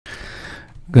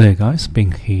Good day guys,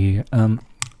 Bing here.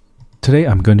 Today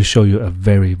I'm going to show you a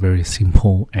very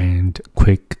simple and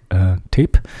quick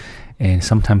tip, and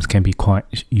sometimes can be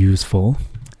quite useful.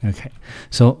 Okay,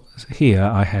 so here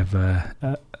I have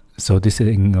so this is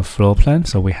in a floor plan.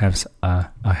 So we have I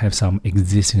have some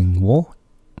existing wall.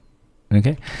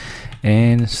 Okay,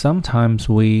 and sometimes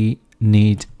we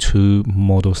need to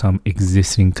model some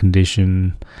existing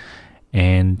condition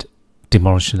and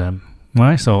demolish them,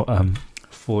 right? So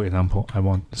for example, I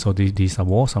want, so these are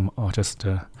walls. I'll just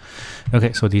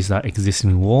okay, so these are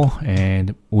existing wall,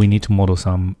 and we need to model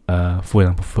some for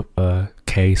example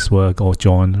casework or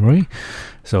joinery.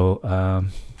 So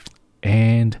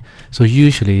and so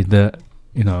usually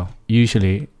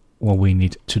usually what we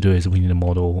need to do is we need to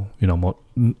model,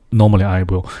 normally I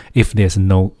will, if there's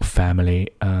no family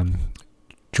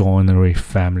joinery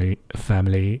family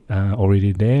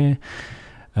already there,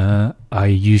 I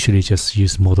usually just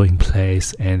use model in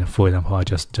place, and for example I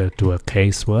just do a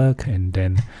casework and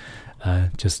then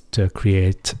just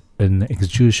create an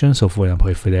extrusion. So for example,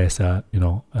 if there's a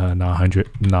 900,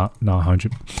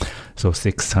 so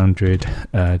 600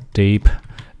 deep,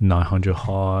 900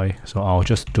 high, so I'll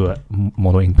just do a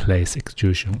model in place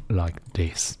extrusion like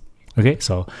this. Okay,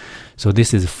 so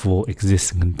this is for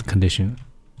existing condition.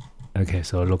 Okay,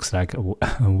 so it looks like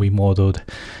we modeled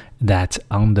that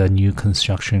on the new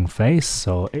construction phase,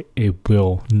 so it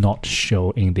will not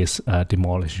show in this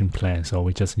demolition plan. So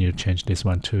we just need to change this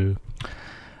one to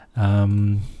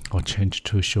or change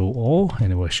to show all,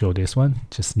 and it will show this one.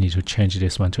 Just need to change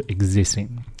this one to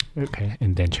existing. Okay,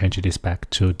 and then change this back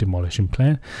to demolition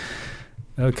plan.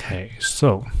 Okay,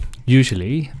 so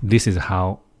usually this is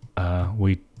how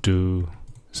we do.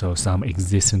 So some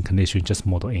existing condition, just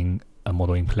model in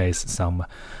place some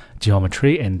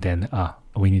geometry, and then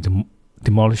we need to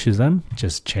demolish them.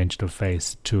 Just change the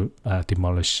face to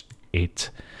demolish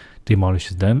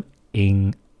them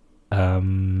in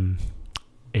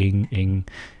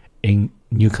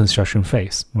new construction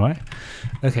phase, right?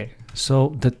 Okay,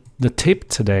 so the tip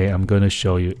today I'm going to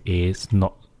show you is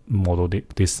not model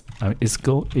this.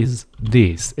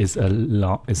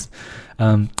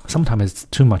 Sometimes it's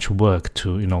too much work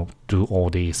to do all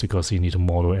these, because you need to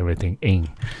model everything in.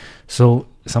 So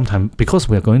sometimes, because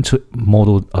we are going to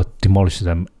model or demolish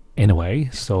them anyway,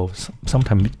 so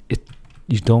sometimes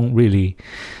you don't really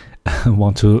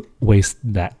want to waste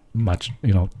that much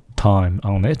time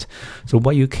on it. So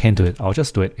what you can do, I'll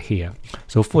just do it here.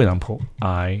 So for example,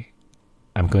 I'm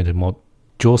going to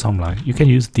draw some line. You can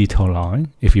use detail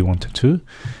line if you wanted to,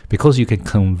 because you can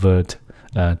convert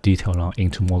detail line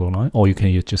into model line, or you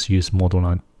can just use model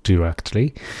line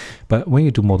directly. But when you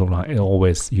do model line,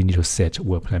 you need to set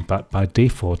work plan. But by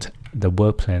default, the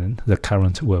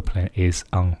current work plan is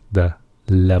on the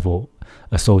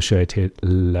associated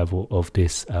level of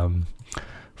this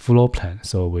floor plan.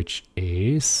 So which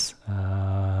is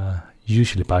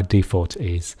usually by default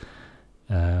is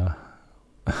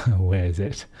where is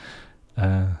it?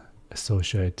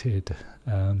 Associated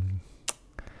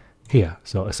here,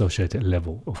 so associated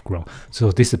level of ground.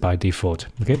 So this is by default.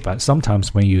 Okay, but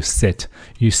sometimes when you set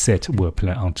work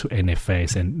plan onto any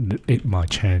phase, and it might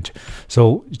change.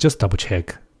 So just double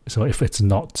check. So if it's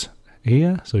not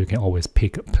here, so you can always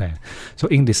pick a plan. So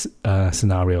in this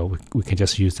scenario, we can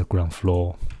just use the ground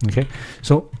floor. Okay,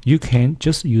 so you can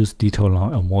just use detail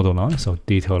line or model line. So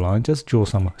detail line, just draw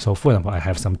some. So for example, I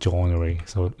have some joinery,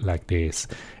 so like this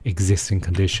existing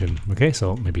condition. Okay,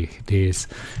 so maybe this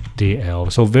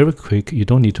DL. So very quick, you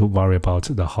don't need to worry about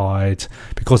the height,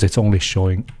 because it's only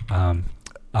showing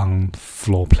on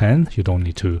floor plan. You don't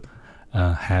need to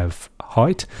have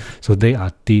height. So they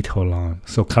are detail line.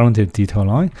 So currently detail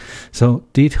line. So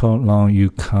detail line, you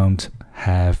can't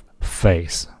have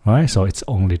face, right? So it's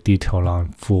only detail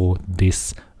line for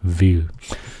this view.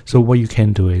 So what you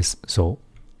can do is, so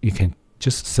you can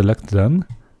just select them,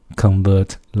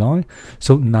 convert line.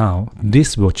 So now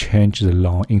this will change the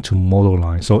line into model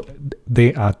line. So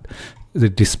they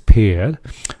disappeared.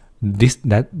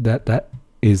 That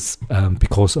is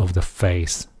because of the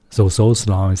face. So those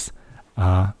lines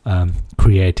are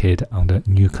created on the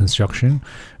new construction,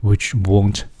 which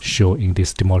won't show in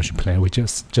this demolition plan. We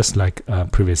just like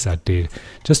previous I did,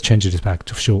 just change this back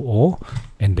to show all,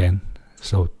 and then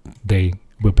so they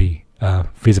will be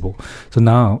visible. So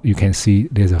now you can see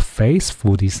there's a face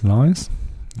for these lines.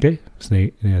 Okay, so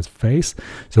there's face.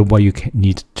 So what you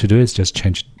need to do is just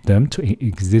change them to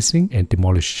existing and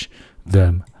demolish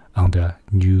them on the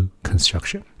new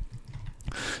construction.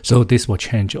 So this will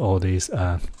change all these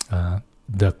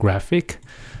the graphic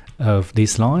of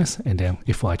these lines, and then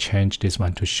if I change this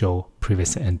one to show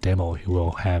previous and demo, you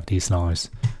will have these lines.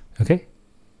 Okay,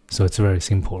 So it's very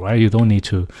simple, right? You don't need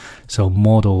to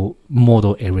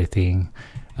model everything.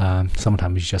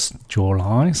 Sometimes you just draw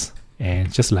lines,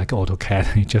 and just like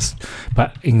AutoCAD,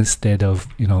 but instead of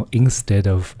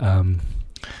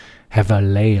have a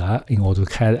layer in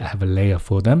AutoCAD, have a layer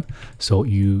for them. So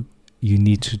you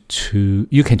need to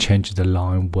you can change the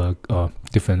line work or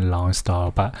different line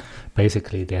style, but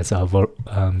basically there's a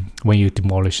when you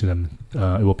demolish them,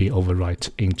 it will be overwrite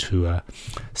into a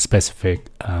specific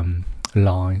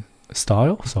line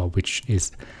style, so which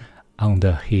is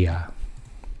under here.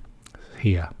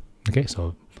 Okay,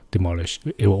 so demolish,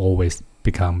 it will always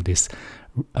become this.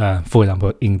 For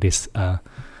example, in this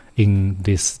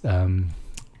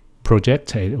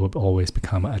project, it will always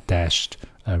become a dashed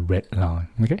red line.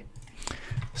 Okay,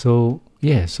 so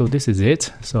yeah, so this is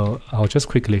it. So I'll just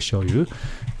quickly show you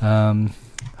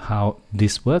how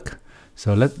this work.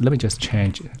 So let me just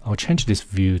change. I'll change this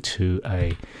view to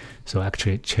a. So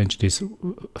actually change this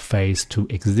phase to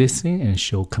existing and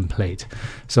show complete.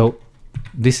 So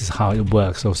this is how it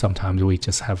works. So sometimes we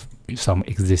just have some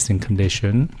existing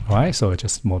condition, right? So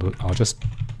I'll just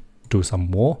do some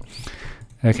more.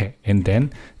 Okay, and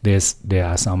then there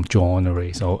are some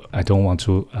joinery. So I don't want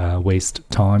to waste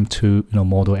time to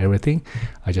model everything.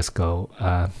 I just go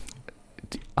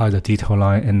either detail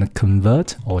line and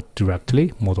convert, or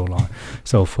directly model line.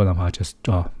 So for them, I just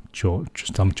draw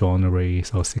some joinery.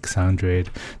 So 600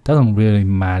 doesn't really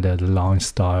matter the line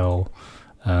style,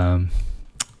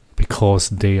 because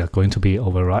they are going to be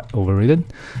overridden.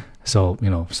 So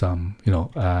some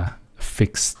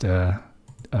fixed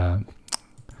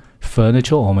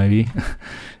furniture, or maybe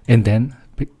and then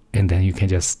you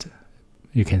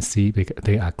can see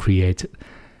they are created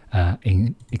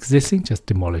in existing, just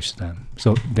demolish them.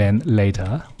 So then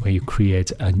later when you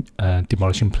create a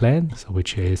demolition plan, so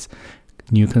which is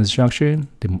new construction,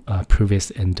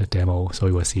 previous and the demo, so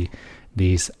you will see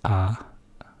these are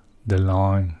the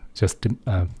line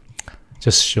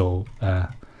just show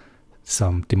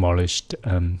some demolished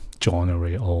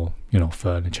joinery, or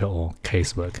furniture or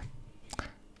casework.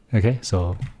 Okay,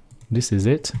 so this is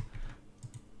it.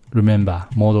 Remember,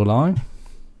 model line,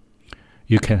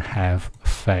 you can have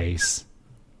face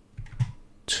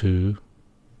to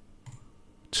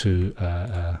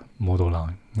model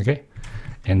line. Okay,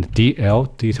 and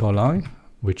DL, detail line,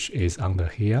 which is under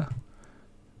here,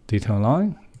 detail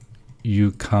line,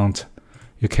 you cannot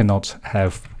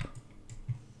have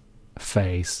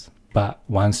face, but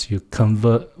once you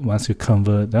convert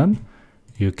them,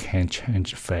 you can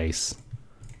change face.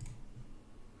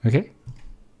 Okay,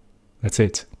 that's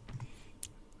it.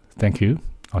 Thank you.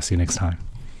 I'll see you next time.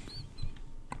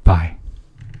 Bye.